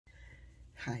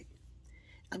Hi,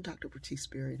 I'm Dr. Bertice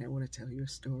Berry, and I want to tell you a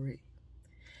story.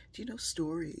 Do you know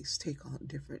stories take on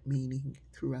different meaning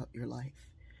throughout your life?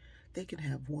 They can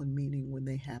have one meaning when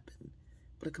they happen,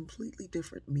 but a completely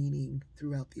different meaning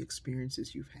throughout the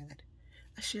experiences you've had.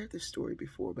 I shared this story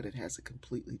before, but it has a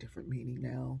completely different meaning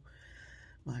now.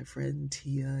 My friend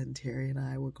Tia and Terry and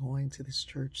I were going to this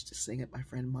church to sing at my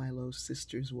friend Milo's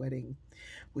sister's wedding.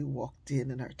 We walked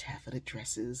in our taffeta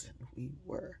dresses, and we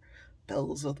were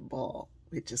belles of the ball.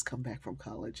 We'd just come back from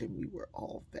college, and we were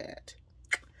all that.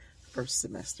 First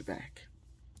semester back.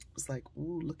 It was like,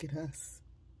 ooh, look at us.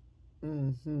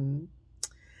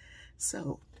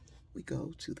 So we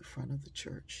go to the front of the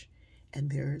church, and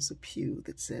there is a pew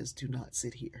that says, "Do not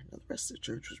sit here." Now, the rest of the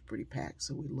church was pretty packed,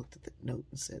 so we looked at the note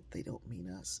and said, they don't mean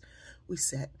us. We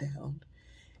sat down,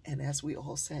 and as we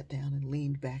all sat down and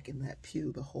leaned back in that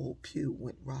pew, the whole pew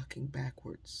went rocking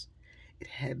backwards. It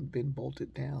hadn't been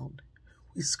bolted down.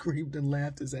 We screamed and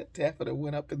laughed as that taffeta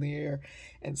went up in the air,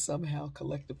 and somehow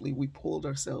collectively we pulled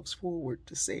ourselves forward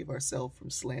to save ourselves from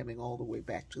slamming all the way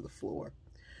back to the floor.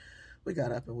 We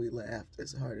got up and we laughed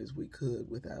as hard as we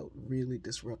could without really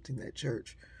disrupting that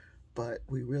church, but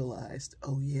we realized,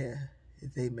 oh yeah,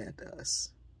 they meant us.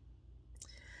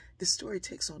 This story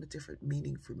takes on a different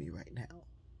meaning for me right now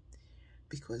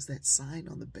because that sign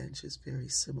on the bench is very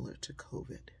similar to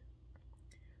COVID.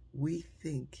 We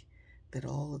think that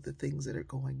all of the things that are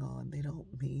going on, they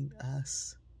don't mean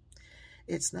us.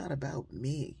 It's not about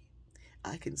me.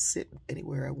 I can sit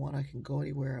anywhere I want. I can go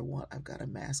anywhere I want. I've got a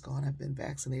mask on. I've been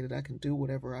vaccinated. I can do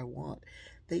whatever I want.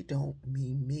 They don't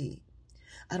mean me.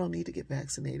 I don't need to get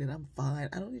vaccinated. I'm fine.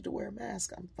 I don't need to wear a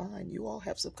mask. I'm fine. You all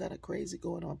have some kind of crazy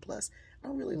going on. Plus, I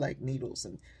don't really like needles.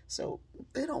 And so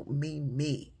they don't mean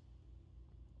me.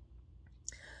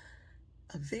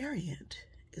 A variant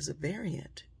is a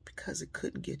variant because it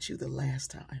couldn't get you the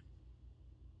last time.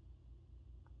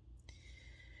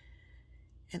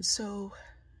 And so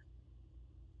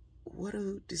what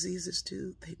do diseases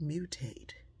do? They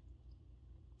mutate.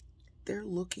 They're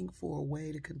looking for a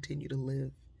way to continue to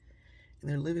live, and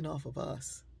they're living off of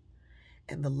us.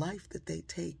 And the life that they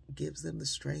take gives them the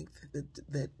strength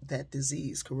that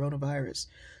disease, coronavirus,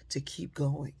 to keep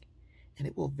going. And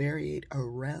it will variate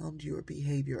around your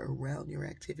behavior, around your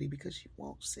activity, because you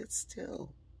won't sit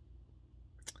still.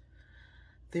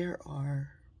 There are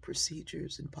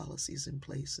procedures and policies in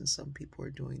place, and some people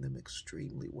are doing them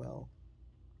extremely well.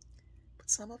 But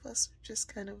some of us are just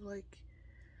kind of like,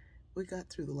 we got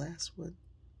through the last one.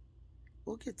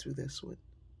 We'll get through this one.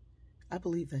 I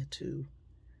believe that too.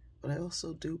 But I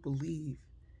also do believe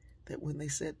that when they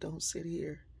said don't sit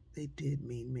here, they did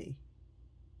mean me.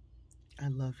 I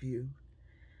love you.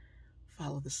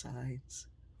 Follow the signs.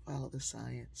 Follow the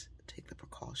science. Take the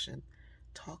precaution.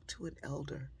 Talk to an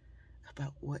elder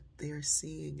about what they're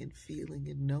seeing and feeling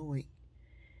and knowing.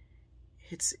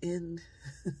 It's in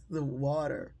the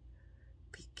water.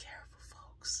 Be careful,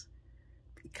 folks.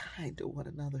 Be kind to one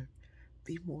another.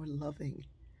 Be more loving.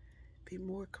 Be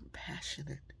more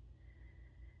compassionate.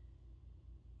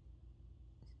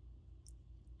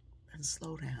 And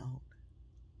slow down.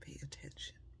 Pay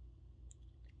attention.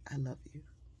 I love you.